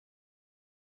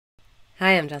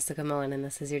Hi, I'm Jessica Mullen, and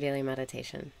this is your daily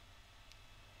meditation.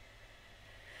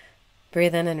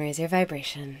 Breathe in and raise your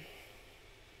vibration.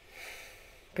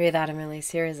 Breathe out and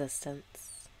release your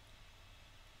resistance.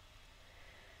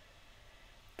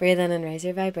 Breathe in and raise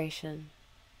your vibration.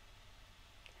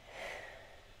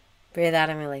 Breathe out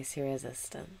and release your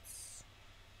resistance.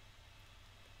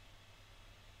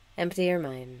 Empty your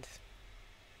mind.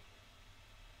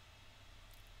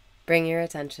 Bring your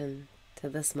attention to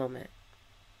this moment.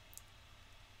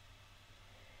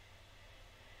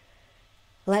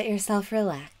 Let yourself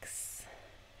relax.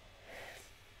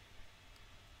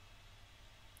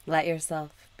 Let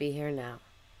yourself be here now.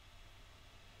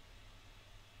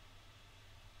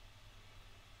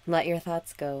 Let your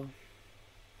thoughts go.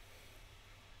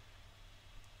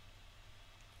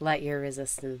 Let your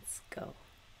resistance go.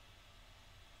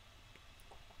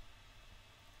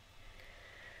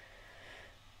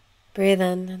 Breathe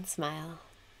in and smile.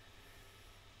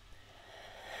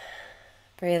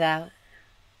 Breathe out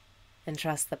and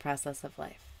trust the process of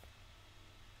life.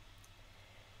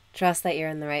 Trust that you're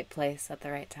in the right place at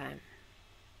the right time.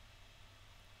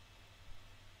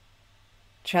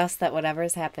 Trust that whatever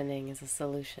is happening is a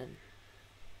solution.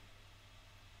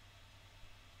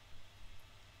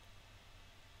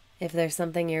 If there's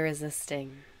something you're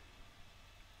resisting,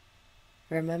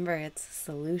 remember it's a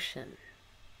solution.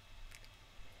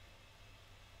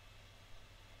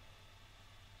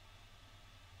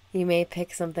 You may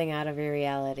pick something out of your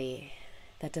reality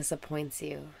that disappoints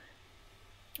you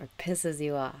or pisses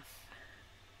you off.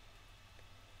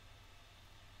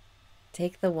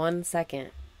 Take the 1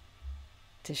 second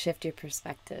to shift your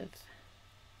perspective.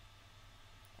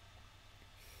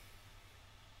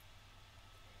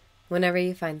 Whenever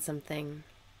you find something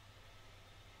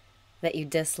that you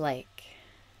dislike,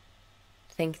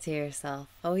 think to yourself,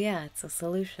 oh yeah, it's a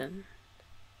solution.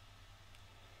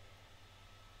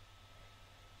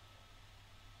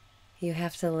 You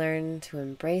have to learn to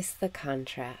embrace the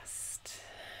contrast,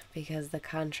 because the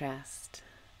contrast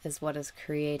is what is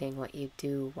creating what you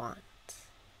do want.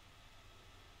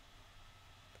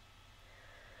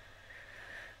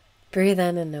 Breathe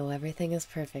in and know everything is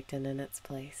perfect and in its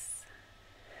place.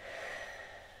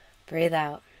 Breathe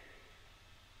out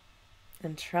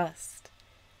and trust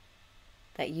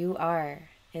that you are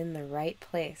in the right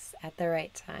place at the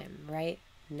right time, right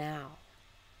now.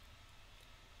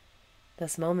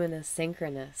 This moment is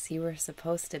synchronous. You were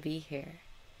supposed to be here.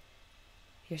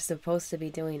 You're supposed to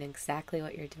be doing exactly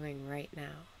what you're doing right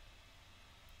now.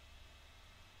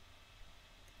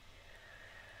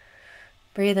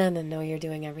 Breathe in and know you're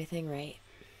doing everything right.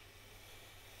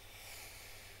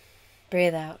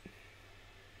 Breathe out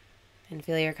and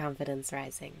feel your confidence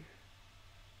rising.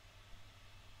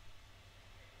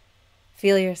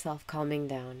 Feel yourself calming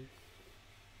down.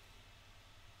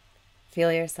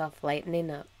 Feel yourself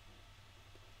lightening up.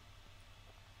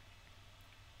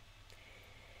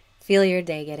 Feel your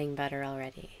day getting better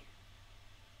already.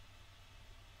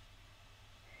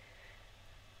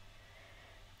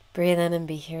 Breathe in and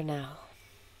be here now.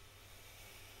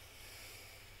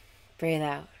 Breathe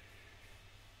out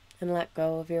and let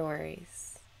go of your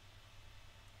worries.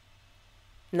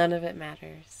 None of it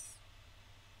matters.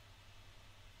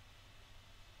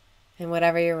 And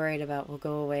whatever you're worried about will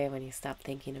go away when you stop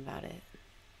thinking about it.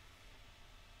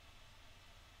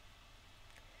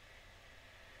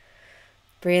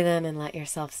 Breathe in and let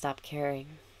yourself stop caring.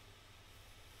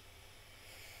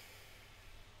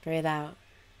 Breathe out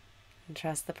and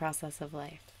trust the process of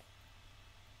life.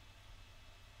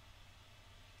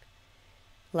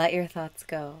 Let your thoughts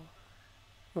go.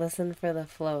 Listen for the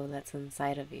flow that's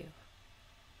inside of you.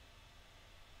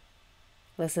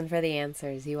 Listen for the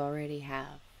answers you already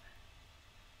have.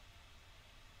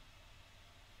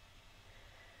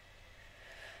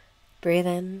 Breathe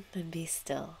in and be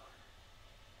still.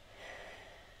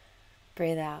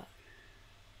 Breathe out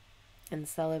and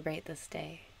celebrate this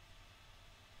day.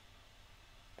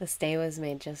 This day was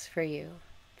made just for you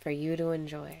to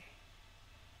enjoy.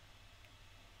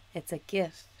 It's a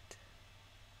gift.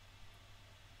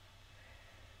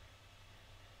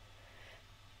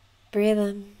 Breathe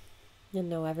in and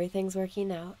know everything's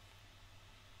working out.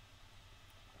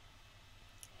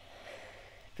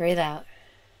 Breathe out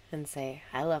and say,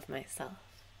 I love myself.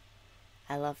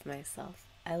 I love myself.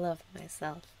 I love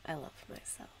myself. I love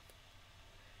myself.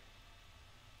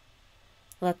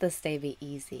 Let this day be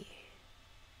easy.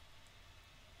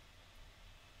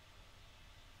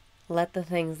 Let the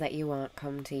things that you want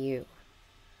come to you.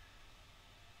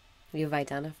 You've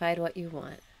identified what you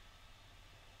want.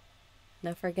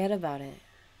 Now forget about it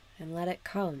and let it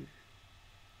come.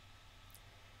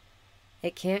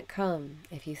 It can't come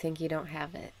if you think you don't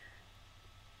have it.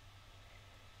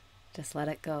 Just let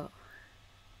it go.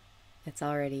 It's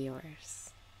already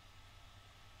yours.